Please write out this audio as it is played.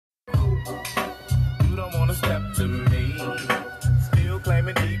step to me. Still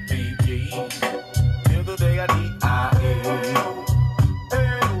claiming DPG. Till the day I die.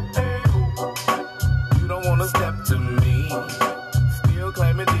 You don't wanna step to me. Still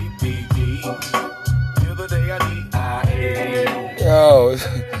claiming DPG. Till the day I die. Yo,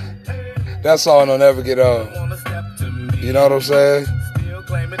 that song don't ever get old. You know what I'm saying?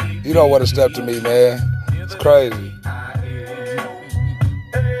 You don't want to step to me, man. It's crazy.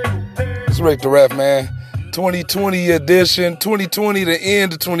 It's Rick the Ref, man. 2020 edition. 2020, the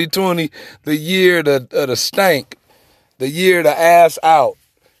end of 2020. The year of the stank. The year of the ass out.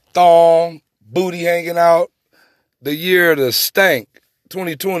 Thong. Booty hanging out. The year of the stank.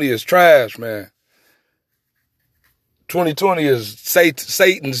 2020 is trash, man. 2020 is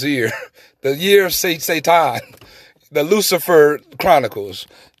Satan's year. The year of Satan. The Lucifer Chronicles.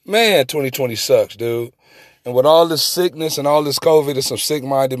 Man, 2020 sucks, dude. And with all this sickness and all this COVID, it's some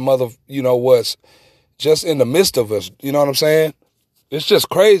sick-minded mother, you know what's just in the midst of us. You know what I'm saying? It's just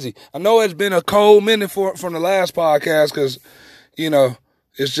crazy. I know it's been a cold minute from the last podcast because, you know,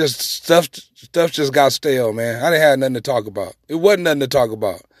 it's just stuff just got stale, man. I didn't have nothing to talk about. It wasn't nothing to talk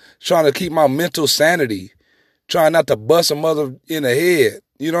about. Trying to keep my mental sanity. Trying not to bust a mother in the head.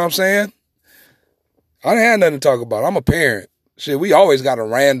 You know what I'm saying? I didn't have nothing to talk about. I'm a parent. Shit, we always got a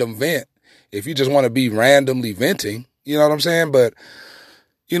random vent. If you just want to be randomly venting, you know what I'm saying? But,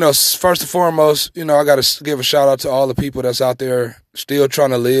 you know, first and foremost, you know, I got to give a shout out to all the people that's out there still trying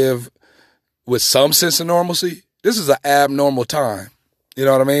to live with some sense of normalcy. This is an abnormal time. You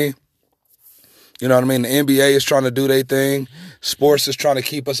know what I mean? You know what I mean? The NBA is trying to do their thing. Sports is trying to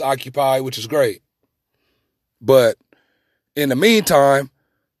keep us occupied, which is great. But in the meantime,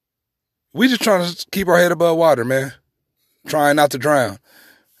 we just trying to keep our head above water, man. Trying not to drown.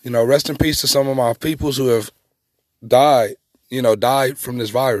 You know, rest in peace to some of my peoples who have died, you know, died from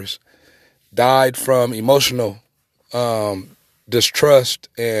this virus. Died from emotional distrust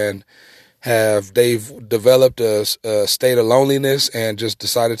and they've developed a state of loneliness and just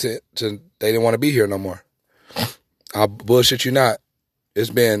decided to they didn't want to be here no more. I'll bullshit you not. It's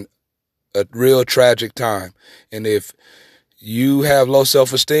been a real tragic time. And if you have low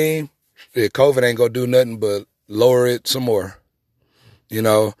self-esteem, COVID ain't gonna do nothing but lower it some more. You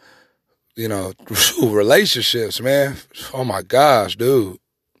know, relationships, man. Oh my gosh, dude.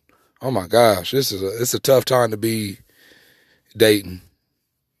 Oh my gosh, it's a tough time to be dating.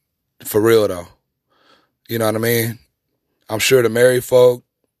 For real though. You know what I mean? I'm sure the married folk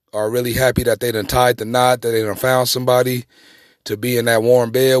are really happy that they done tied the knot, that they done found somebody to be in that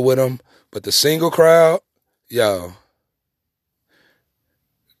warm bed with them. But the single crowd, yo,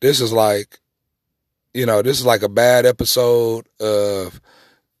 this is like a bad episode of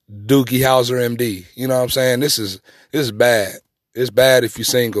Doogie Howser, MD. You know what I'm saying? This is bad. It's bad if you're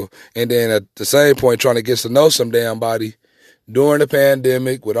single. And then at the same point, trying to get to know some damn body during the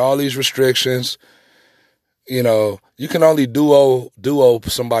pandemic with all these restrictions. You know, you can only duo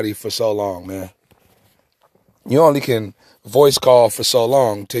somebody for so long, man. You only can voice call for so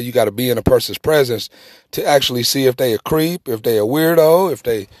long till you got to be in a person's presence to actually see if they a creep, if they a weirdo, if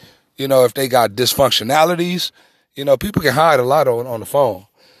they got dysfunctionalities. You know, people can hide a lot on the phone.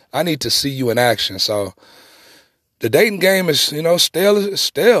 I need to see you in action. So the dating game is, you know,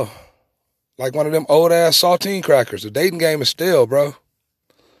 stale. Like one of them old ass saltine crackers. The dating game is stale, bro.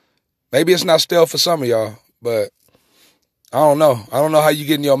 Maybe it's not stale for some of y'all, but I don't know. I don't know how you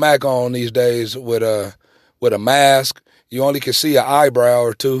getting your Mac on these days with a mask. You only can see an eyebrow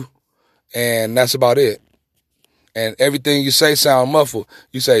or two, and that's about it. And everything you say sound muffled.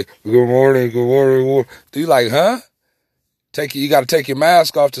 You say, good morning, good morning, good morning. You like, huh? You got to take your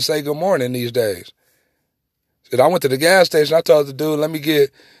mask off to say good morning these days. I went to the gas station. I told the dude, let me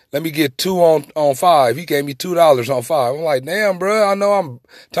get 2 on 5. He gave me $2 on 5. I'm like, damn, bro, I know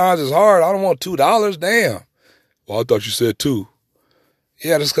times is hard. I don't want $2. Damn. Well, I thought you said 2.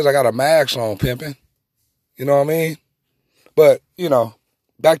 Yeah, that's because I got a mask on, pimping. You know what I mean? But, you know,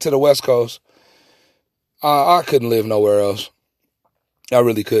 back to the West Coast. I couldn't live nowhere else. I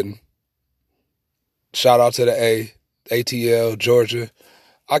really couldn't. Shout out to the ATL, Georgia.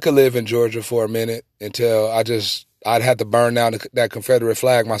 I could live in Georgia for a minute until I'd have to burn down that Confederate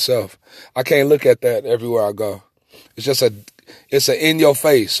flag myself. I can't look at that everywhere I go. It's an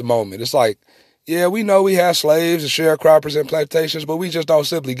in-your-face moment. It's like, yeah, we know we have slaves and sharecroppers and plantations, but we just don't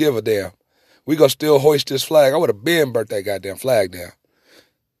simply give a damn. We gonna still hoist this flag. I would have been burnt that goddamn flag down.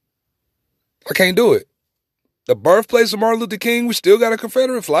 I can't do it. The birthplace of Martin Luther King, we still got a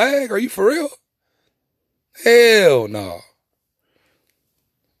Confederate flag? Are you for real? Hell no.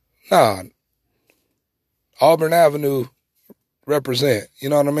 Nah. Auburn Avenue represent. You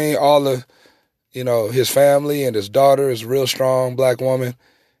know what I mean? All the You know, his family and his daughter is a real strong black woman.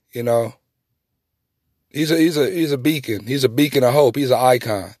 You know, he's a beacon. He's a beacon of hope. He's an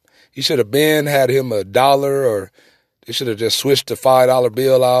icon. He should have had him $1, or they should have just switched the $5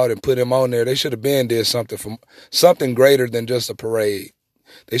 bill out and put him on there. They should have did something greater than just a parade.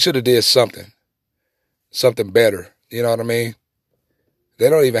 They should have did something better. You know what I mean? They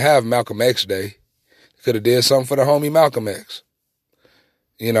don't even have Malcolm X Day. Could have did something for the homie Malcolm X.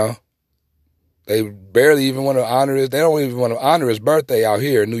 You know, they barely even want to honor his. They don't even want to honor his birthday out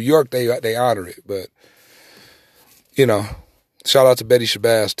here in New York. They honor it, but you know, shout out to Betty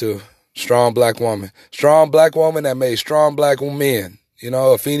Shabazz too. Strong black woman that made strong black men. You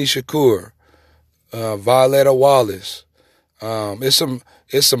know, Afeni Shakur, Violetta Wallace.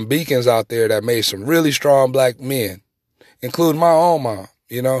 It's some beacons out there that made some really strong black men, including my own mom.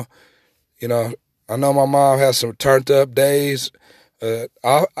 You know, I know my mom has some turned up days.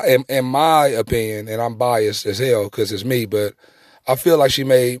 In my opinion, and I'm biased as hell because it's me, but I feel like she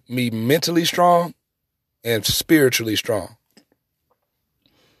made me mentally strong and spiritually strong.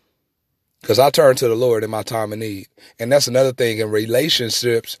 Because I turn to the Lord in my time of need. And that's another thing in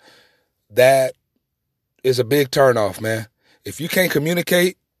relationships that is a big turnoff, man. If you can't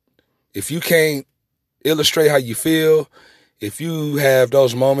communicate, if you can't illustrate how you feel, if you have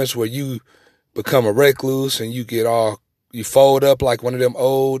those moments where you become a recluse and you fold up like one of them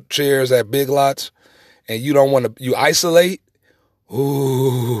old chairs at Big Lots and you isolate,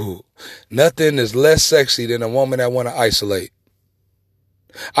 ooh, nothing is less sexy than a woman that want to isolate.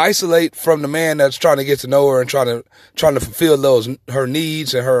 Isolate from the man that's trying to get to know her and trying to fulfill her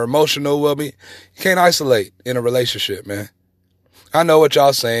needs and her emotional well-being. You can't isolate in a relationship, man. I know what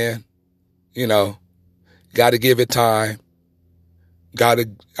y'all saying. You know, got to give it time. I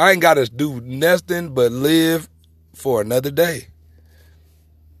ain't got to do nothing but live for another day.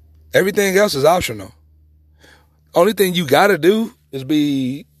 Everything else is optional. Only thing you got to do is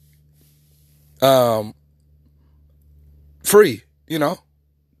be free, you know.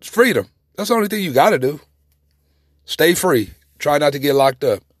 It's freedom. That's the only thing you got to do. Stay free. Try not to get locked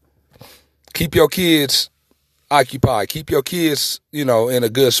up. Keep your kids occupied. Keep your kids, you know, in a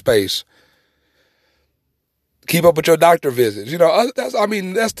good space. Keep up with your doctor visits. You know, that's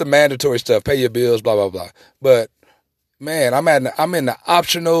the mandatory stuff. Pay your bills, blah, blah, blah. But, man, I'm in the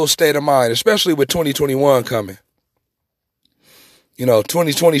optional state of mind, especially with 2021 coming. You know,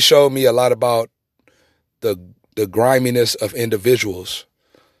 2020 showed me a lot about the griminess of individuals.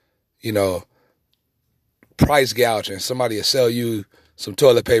 You know, price gouging. Somebody will sell you some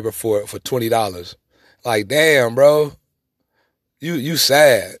toilet paper for $20. Like, damn, bro. You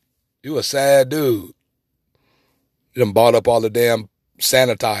sad. You a sad dude. You done bought up all the damn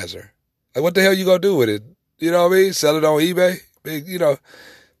sanitizer. Like, what the hell you gonna do with it? You know what I mean? Sell it on eBay? Big, you know,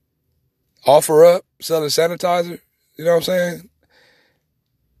 offer up, selling sanitizer. You know what I'm saying?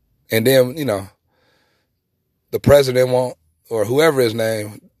 And then, you know, the president won't, or whoever his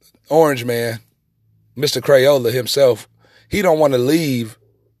name, Orange Man, Mr. Crayola himself, he don't want to leave.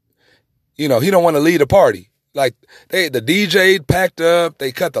 You know, he don't want to leave the party. Like, the DJ packed up,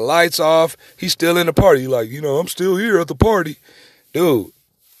 they cut the lights off. He's still in the party. Like, you know, I'm still here at the party. Dude,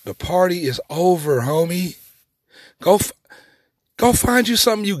 the party is over, homie. Go find you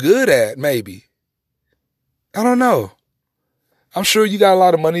something you good at, maybe. I don't know. I'm sure you got a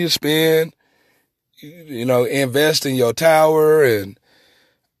lot of money to spend. You know, invest in your tower and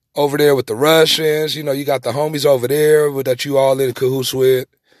over there with the Russians. You know, you got the homies over there that you all in cahoots with.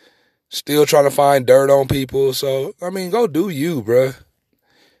 Still trying to find dirt on people. So, I mean, go do you, bruh.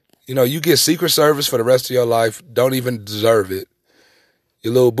 You know, you get Secret Service for the rest of your life. Don't even deserve it.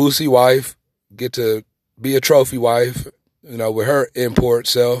 Your little Boosie wife get to be a trophy wife, you know, with her import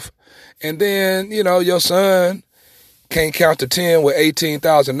self. And then, you know, your son can't count to 10 with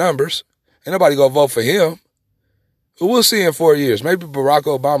 18,000 numbers. Ain't nobody gonna vote for him. But we'll see in 4 years. Maybe Barack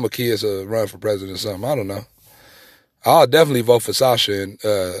Obama kids will run for president or something. I don't know. I'll definitely vote for Sasha in,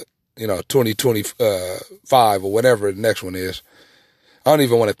 2025 or whatever the next one is. I don't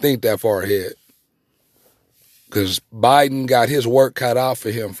even want to think that far ahead. Because Biden got his work cut out for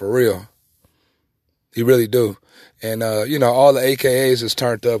him, for real. He really do. And, all the AKAs is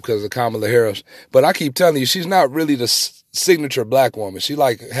turned up because of Kamala Harris. But I keep telling you, she's not really the signature black woman. She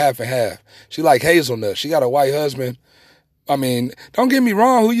like half and half. She like hazelnut. She got a white husband. I mean, don't get me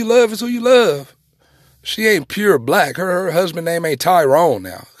wrong. Who you love is who you love. She ain't pure black. Her husband name ain't Tyrone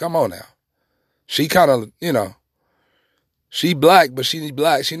now. Come on now. She kind of, she black, but she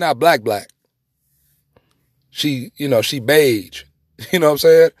black. She not black. She, she beige. You know what I'm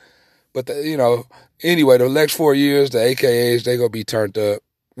saying? But, anyway, the next 4 years, the AKAs, they going to be turned up.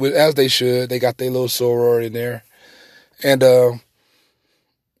 as they should. They got their little soror in there. And,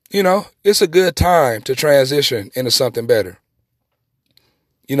 it's a good time to transition into something better.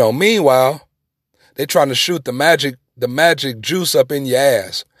 Meanwhile, they trying to shoot the magic juice up in your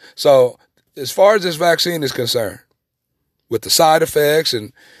ass. So as far as this vaccine is concerned, with the side effects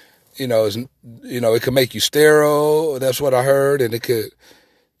and, it could make you sterile. That's what I heard. And it could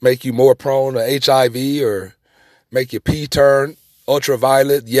make you more prone to HIV or make your pee turn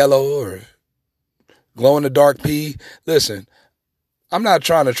ultraviolet yellow or glow in the dark pee. Listen, I'm not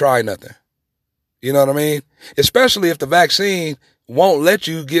trying to try nothing. You know what I mean? Especially if the vaccine won't let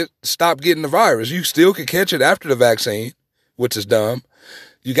you stop getting the virus. You still can catch it after the vaccine, which is dumb.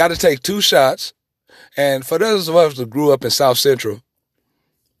 You got to take 2 shots. And for those of us that grew up in South Central,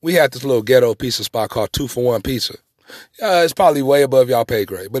 we had this little ghetto pizza spot called 2 for 1 Pizza. It's probably way above y'all pay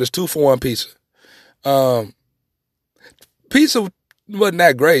grade, but it's 2 for 1 pizza. Pizza wasn't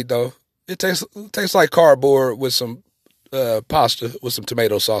that great though. It tastes like cardboard with some pasta with some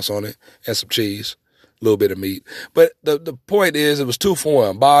tomato sauce on it and some cheese, a little bit of meat. But the point is, it was 2 for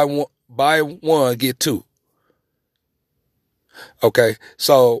 1. Buy one, get 2. Okay,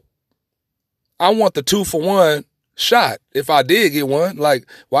 so I want the 2 for 1 shot. If I did get one, like,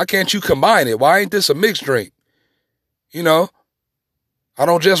 why can't you combine it? Why ain't this a mixed drink? I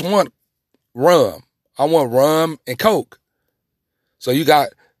don't just want rum. I want rum and Coke. So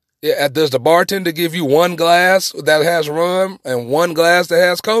does the bartender give you 1 glass that has rum and 1 glass that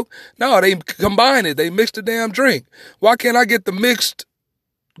has Coke? No, they combine it. They mix the damn drink. Why can't I get the mixed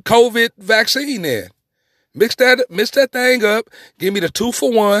COVID vaccine then? Mix that thing up. Give me the 2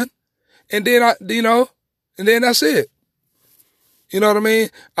 for 1. And then and then that's it. You know what I mean?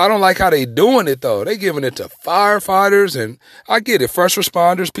 I don't like how they doing it though. They giving it to firefighters, and I get it. First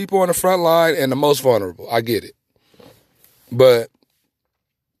responders, people on the front line, and the most vulnerable. I get it. But,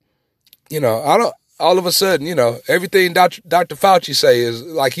 I don't, all of a sudden, everything Dr. Fauci say is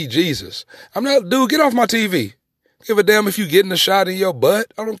like he Jesus. I'm not, dude, get off my TV. Give a damn if you getting a shot in your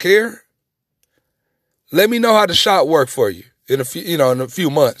butt. I don't care. Let me know how the shot worked for you in a few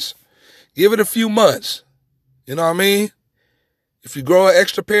months. Give it a few months. You know what I mean? If you grow an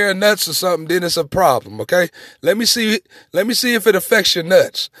extra pair of nuts or something, then it's a problem, okay? Let me see if it affects your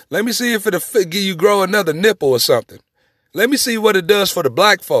nuts. Let me see if you grow another nipple or something. Let me see what it does for the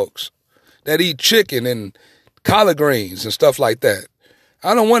black folks that eat chicken and collard greens and stuff like that.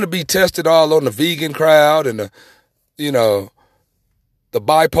 I don't want to be tested all on the vegan crowd and the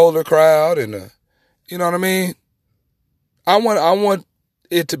bipolar crowd and you know what I mean? I want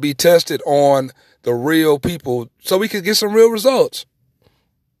it to be tested on the real people so we could get some real results.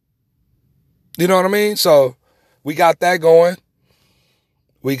 You know what I mean? So we got that going.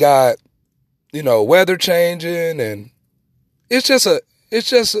 We got, weather changing, and it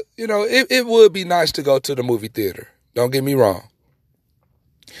would be nice to go to the movie theater. Don't get me wrong.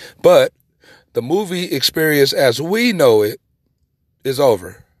 But the movie experience as we know it is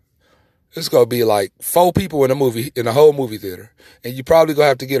over. It's going to be like 4 people in the whole movie theater. And you probably going to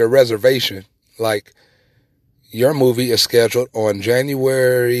have to get a reservation. Like, your movie is scheduled on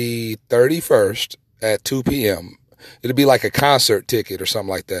January 31st at 2 p.m. It'll be like a concert ticket or something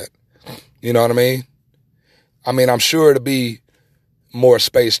like that. You know what I mean? I'm sure it'll be more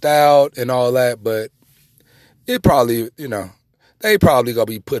spaced out and all that, but it probably, they probably going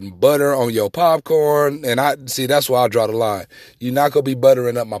to be putting butter on your popcorn. And that's where I draw the line. You're not going to be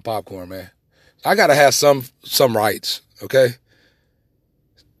buttering up my popcorn, man. I got to have some rights, okay?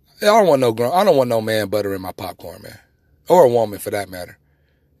 I don't want no man buttering my popcorn, man. Or a woman for that matter.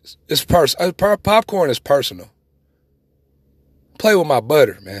 It's popcorn is personal. Play with my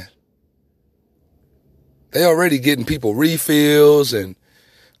butter, man. They already getting people refills and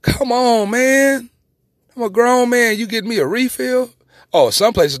come on, man. I'm a grown man. You getting me a refill? Oh,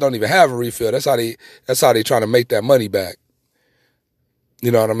 some places don't even have a refill. That's how they trying to make that money back. You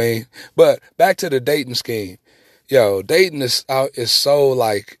know what I mean? But back to the dating scheme. Yo, dating is so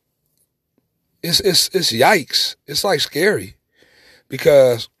like, it's yikes. It's like scary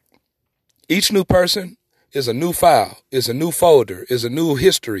because each new person is a new file, is a new folder, is a new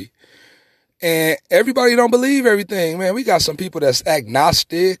history. And everybody don't believe everything, man. We got some people that's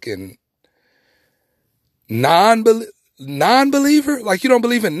agnostic and non-believer. Like you don't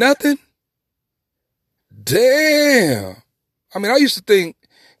believe in nothing. Damn. I used to think,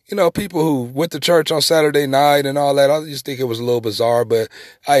 people who went to church on Saturday night and all that, I used to think it was a little bizarre, but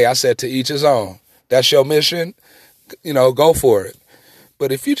hey, I said to each his own. That's your mission, go for it.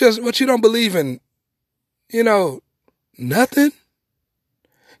 But if you don't believe in, nothing,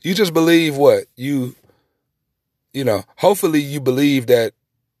 you just believe what? Hopefully you believe that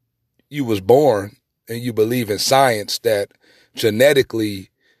you was born and you believe in science that genetically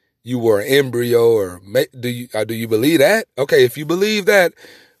you were an embryo, or do you believe that? Okay, if you believe that,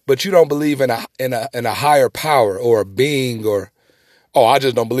 but you don't believe in a higher power or a being, or I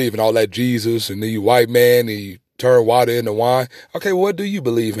just don't believe in all that Jesus and the white man and you turn water into wine. Okay, what do you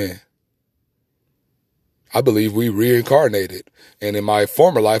believe in? I believe we reincarnated, and in my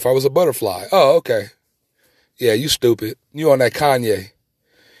former life I was a butterfly. Oh, okay. Yeah, you stupid. You on that Kanye.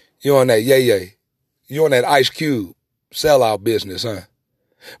 You on that Ye. You on that Ice Cube sellout business, huh?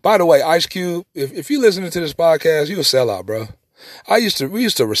 By the way, Ice Cube, if you listening to this podcast, you a sellout, bro. We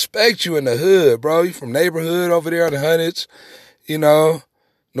used to respect you in the hood, bro. You from neighborhood over there in the hundreds,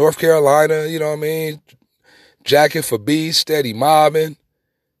 North Carolina, you know what I mean? Jacket for B, steady mobbing,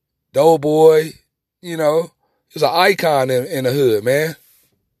 Doughboy, he's an icon in the hood, man.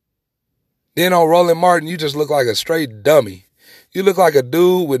 Then on Roland Martin, you just look like a straight dummy. You look like a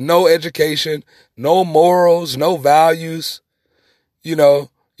dude with no education, no morals, no values. You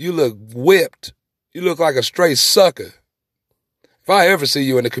look whipped. You look like a straight sucker. If I ever see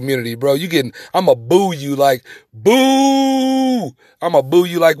you in the community, bro, I'ma boo you like, boo! I'ma boo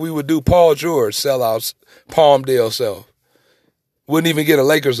you like we would do Paul George sellouts, Palmdale self. Wouldn't even get a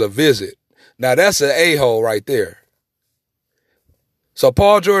Lakers a visit. Now that's an a-hole right there. So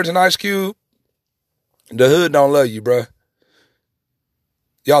Paul George and Ice Cube, the hood don't love you, bro.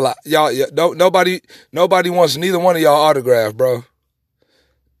 Y'all, nobody wants neither one of y'all autograph, bro.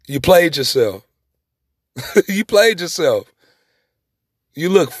 You played yourself. You played yourself. You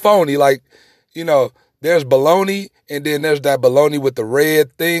look phony, like, there's baloney, and then there's that baloney with the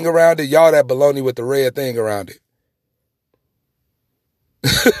red thing around it. Y'all that baloney with the red thing around it.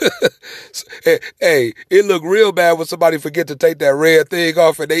 Hey, it look real bad when somebody forget to take that red thing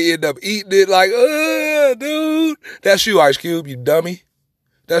off and they end up eating it like, dude. That's you, Ice Cube, you dummy.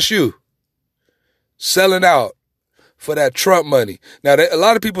 That's you. Selling out for that Trump money. Now, a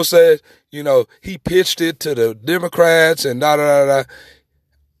lot of people said, he pitched it to the Democrats and da-da-da-da.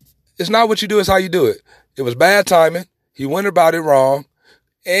 It's not what you do, it's how you do it. It was bad timing. He went about it wrong.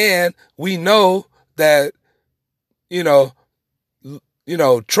 And we know that,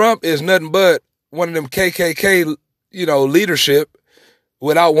 Trump is nothing but one of them KKK, leadership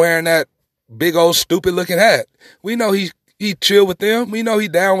without wearing that big old stupid looking hat. We know he chill with them. We know he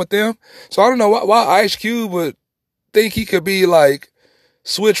down with them. So I don't know why Ice Cube would think he could be like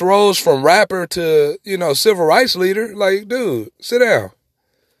switch roles from rapper to, civil rights leader. Like, dude, sit down.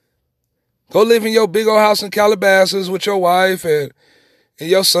 Go live in your big old house in Calabasas with your wife and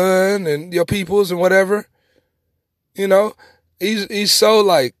your son and your peoples and whatever. He's so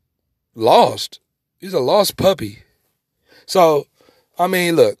like lost. He's a lost puppy. So, I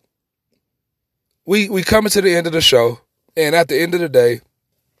mean, look, we coming to the end of the show, and at the end of the day,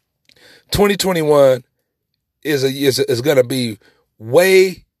 2021 is gonna be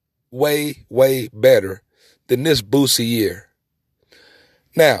way, way, way better than this Boosie year.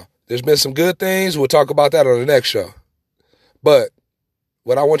 Now, there's been some good things. We'll talk about that on the next show. But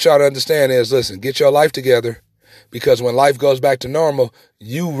what I want y'all to understand is, listen, get your life together, because when life goes back to normal,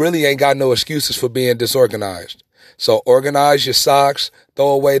 you really ain't got no excuses for being disorganized. So organize your socks, throw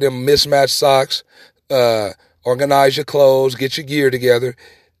away them mismatched socks, organize your clothes, get your gear together,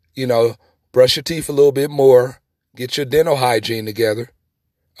 brush your teeth a little bit more, get your dental hygiene together,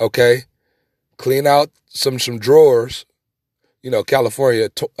 okay? Clean out some drawers. California,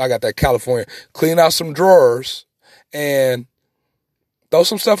 I got that California. Clean out some drawers and throw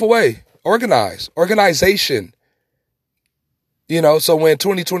some stuff away. Organization. So when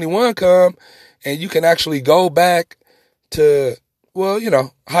 2021 come and you can actually go back to,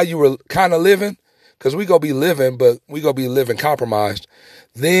 how you were kind of living, because we gonna be living, but we gonna be living compromised.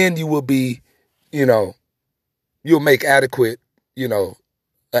 Then you will be, you'll make adequate, an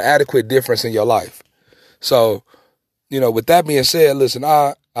adequate difference in your life. So, with that being said, listen,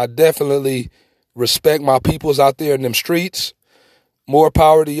 I definitely respect my peoples out there in them streets. More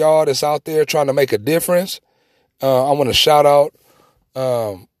power to y'all that's out there trying to make a difference. I want to shout out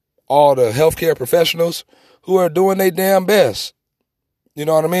all the healthcare professionals who are doing their damn best. You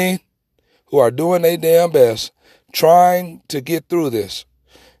know what I mean? Who are doing their damn best, trying to get through this.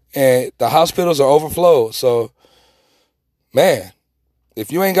 And the hospitals are overflowed. So, man,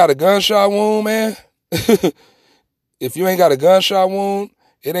 if you ain't got a gunshot wound, man, if you ain't got a gunshot wound,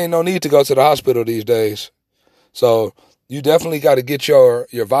 it ain't no need to go to the hospital these days. So you definitely got to get your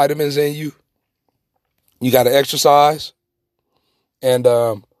vitamins in you. You got to exercise. And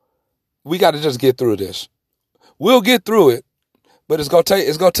we got to just get through this. We'll get through it, but it's gonna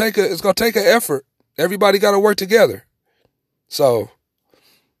take an effort. Everybody got to work together. So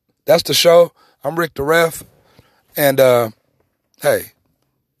That's the show. I'm Rick the Ref. And, hey,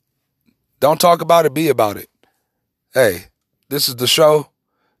 don't talk about it, be about it. Hey, this is the show.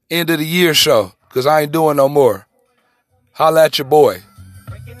 End of the year show. Because I ain't doing no more. Holla at your boy.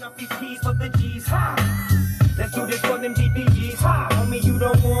 Breaking up these keys for the G's high. Let's do this for them DPGs high. Homie, you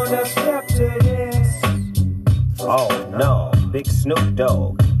don't wanna step to this. Oh no, Big Snoop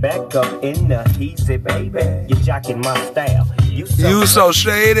Dogg. Back up in the heat, say baby, you're jocking my style. You so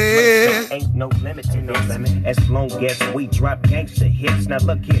shady. Ain't no limit to this. As long as we drop gangster hits. Now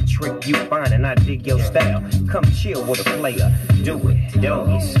look here, trick, you fine and I dig your style. Come chill with a player. Do it,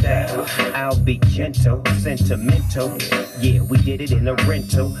 doggy style. I'll be gentle, sentimental. Yeah, we did it in a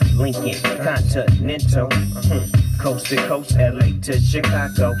rental. Lincoln, Continental. Coast to coast, LA to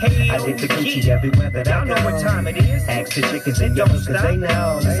Chicago. Hey, I did the Gucci everywhere that I go. Y'all know what time it is. Ask the chickens and yours, cause they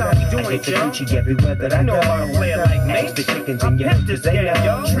know. That's how we doing it, y'all. I did the Gucci everywhere that I know. How to play it like me. Ask the chickens and yours, cause they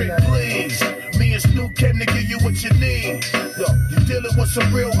know. Trick, please. Me and Snoop came to give you what you need. Look, you're dealing with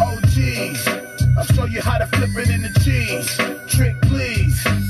some real OGs. I'll show you how to flip it in the cheese.